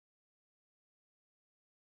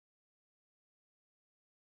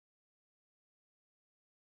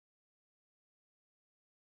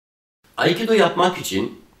Aikido yapmak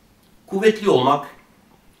için kuvvetli olmak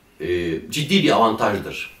ciddi bir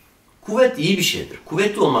avantajdır. Kuvvet iyi bir şeydir.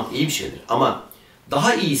 Kuvvetli olmak iyi bir şeydir. Ama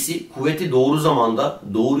daha iyisi kuvveti doğru zamanda,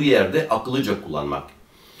 doğru yerde akıllıca kullanmak.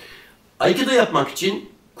 Aikido yapmak için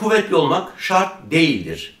kuvvetli olmak şart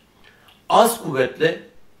değildir. Az kuvvetle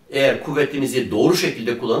eğer kuvvetimizi doğru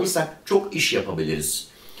şekilde kullanırsak çok iş yapabiliriz.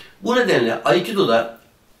 Bu nedenle Aikido'da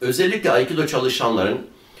özellikle Aikido çalışanların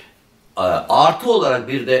artı olarak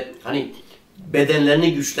bir de hani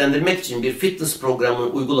bedenlerini güçlendirmek için bir fitness programı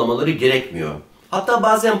uygulamaları gerekmiyor. Hatta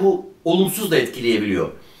bazen bu olumsuz da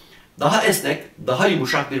etkileyebiliyor. Daha esnek, daha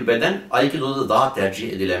yumuşak bir beden Aikido'da daha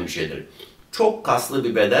tercih edilen bir şeydir. Çok kaslı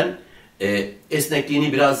bir beden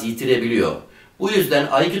esnekliğini biraz yitirebiliyor. Bu yüzden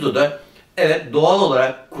Aikido'da evet doğal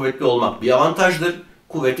olarak kuvvetli olmak bir avantajdır.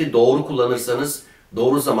 Kuvveti doğru kullanırsanız,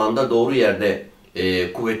 doğru zamanda, doğru yerde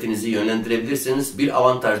kuvvetinizi yönlendirebilirseniz bir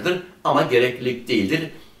avantajdır ama gereklilik değildir.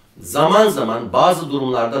 Zaman zaman bazı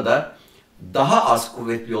durumlarda da daha az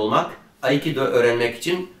kuvvetli olmak Aikido öğrenmek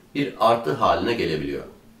için bir artı haline gelebiliyor.